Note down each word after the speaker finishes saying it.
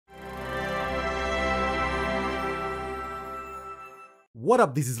What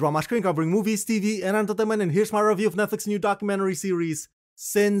up, this is Ramashkrin covering movies, TV, and entertainment, and here's my review of Netflix's new documentary series,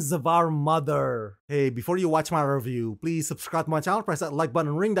 Sins of Our Mother. Hey, before you watch my review, please subscribe to my channel, press that like button,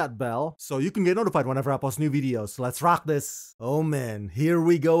 and ring that bell so you can get notified whenever I post new videos. Let's rock this. Oh man, here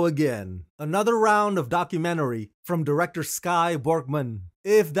we go again. Another round of documentary from director Skye Borgman.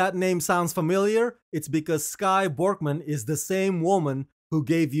 If that name sounds familiar, it's because Skye Borgman is the same woman who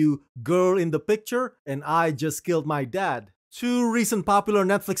gave you Girl in the Picture and I Just Killed My Dad. Two recent popular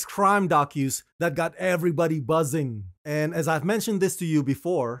Netflix crime docus that got everybody buzzing. And as I've mentioned this to you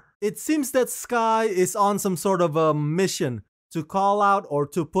before, it seems that Skye is on some sort of a mission to call out or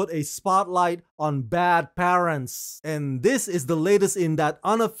to put a spotlight on bad parents. And this is the latest in that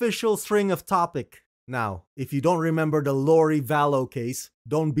unofficial string of topic. Now, if you don't remember the Lori Vallow case,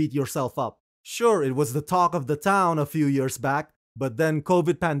 don't beat yourself up. Sure, it was the talk of the town a few years back, but then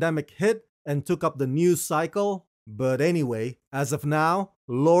COVID pandemic hit and took up the news cycle. But anyway, as of now,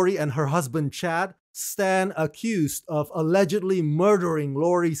 Lori and her husband Chad stand accused of allegedly murdering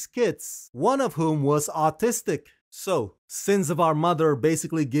Lori's kids, one of whom was autistic. So, Sins of Our Mother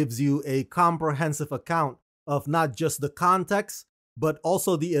basically gives you a comprehensive account of not just the context, but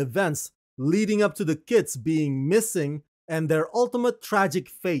also the events leading up to the kids being missing and their ultimate tragic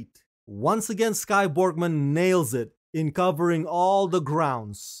fate. Once again, Skye Borgman nails it in covering all the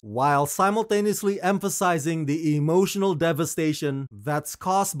grounds, while simultaneously emphasizing the emotional devastation that's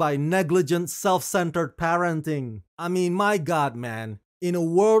caused by negligent, self-centered parenting. I mean, my God, man. In a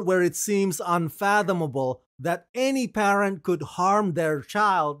world where it seems unfathomable that any parent could harm their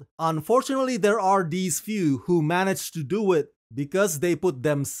child, unfortunately there are these few who manage to do it because they put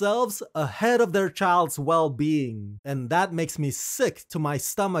themselves ahead of their child's well-being. And that makes me sick to my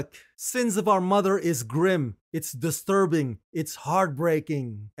stomach. Sins of Our Mother is grim, it's disturbing, it's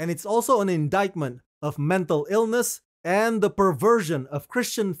heartbreaking, and it's also an indictment of mental illness and the perversion of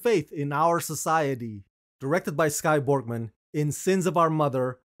Christian faith in our society. Directed by Skye Borgman, in Sins of Our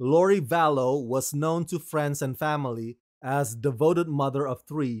Mother, Lori Vallow was known to friends and family as devoted mother of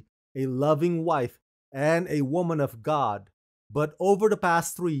three, a loving wife, and a woman of God. But over the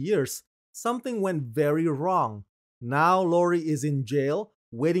past 3 years, something went very wrong. Now Lori is in jail,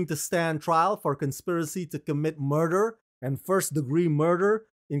 waiting to stand trial for conspiracy to commit murder and first-degree murder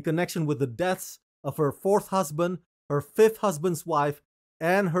in connection with the deaths of her fourth husband, her fifth husband's wife,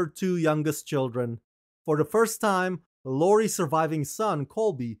 and her two youngest children. For the first time, Lori's surviving son,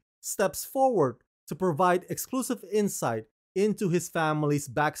 Colby, steps forward to provide exclusive insight into his family's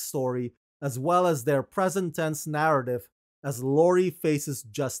backstory as well as their present-tense narrative as Lori faces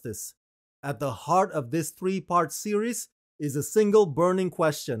justice. At the heart of this three-part series is a single burning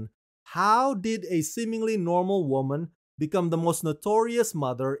question: how did a seemingly normal woman become the most notorious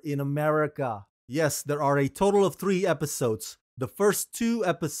mother in America? Yes, there are a total of 3 episodes. The first 2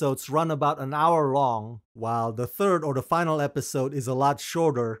 episodes run about an hour long, while the third or the final episode is a lot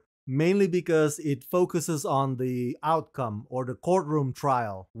shorter, mainly because it focuses on the outcome or the courtroom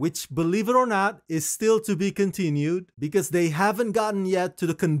trial, which, believe it or not, is still to be continued because they haven't gotten yet to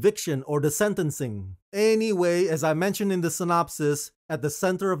the conviction or the sentencing. Anyway, as I mentioned in the synopsis, at the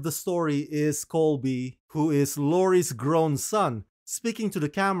center of the story is Colby, who is Lori's grown son, speaking to the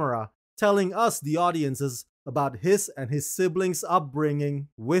camera, telling us, the audiences, about his and his siblings' upbringing,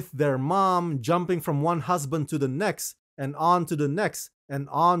 with their mom jumping from one husband to the next, and on to the next, and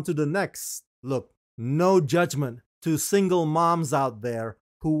on to the next. Look, no judgment to single moms out there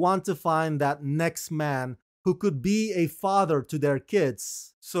who want to find that next man who could be a father to their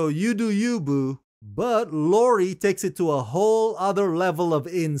kids. So you do you, boo. But Lori takes it to a whole other level of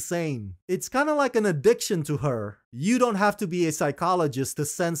insane. It's kind of like an addiction to her. You don't have to be a psychologist to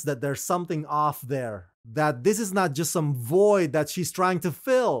sense that there's something off there. That this is not just some void that she's trying to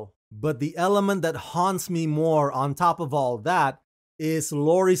fill. But the element that haunts me more on top of all that is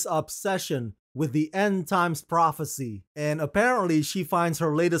Lori's obsession with the end times prophecy. And apparently she finds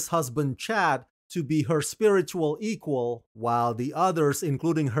her latest husband Chad to be her spiritual equal, while the others,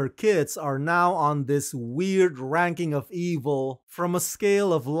 including her kids, are now on this weird ranking of evil from a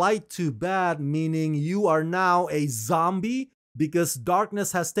scale of light to bad, meaning you are now a zombie because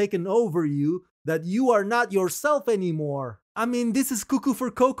darkness has taken over you, that you are not yourself anymore. I mean, this is cuckoo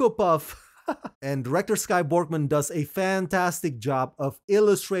for Cocoa Puff. And director Skye Borgman does a fantastic job of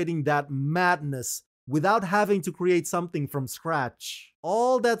illustrating that madness without having to create something from scratch.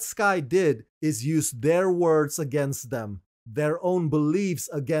 All that Skye did is use their words against them, their own beliefs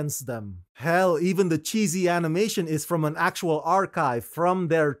against them. Hell, even the cheesy animation is from an actual archive from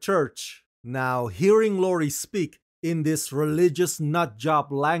their church. Now, hearing Lori speak in this religious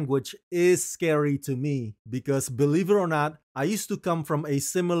nutjob language is scary to me because, believe it or not, I used to come from a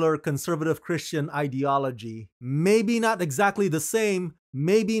similar conservative Christian ideology. Maybe not exactly the same,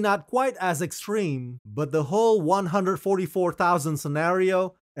 maybe not quite as extreme, but the whole 144,000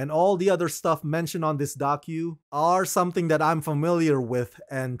 scenario and all the other stuff mentioned on this docu are something that I'm familiar with,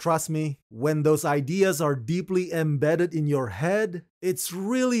 and trust me, when those ideas are deeply embedded in your head, it's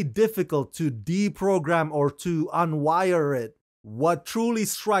really difficult to deprogram or to unwire it. What truly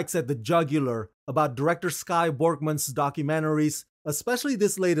strikes at the jugular about director Sky Borgman's documentaries, especially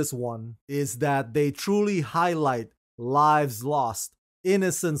this latest one, is that they truly highlight lives lost,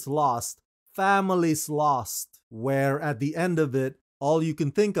 innocence lost, families lost, where at the end of it, all you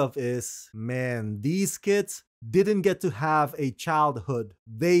can think of is, man, these kids didn't get to have a childhood.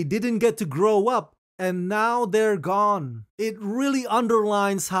 They didn't get to grow up, and now they're gone. It really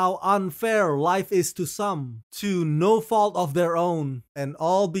underlines how unfair life is to some, to no fault of their own, and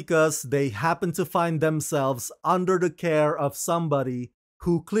all because they happen to find themselves under the care of somebody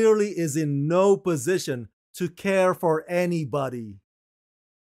who clearly is in no position to care for anybody.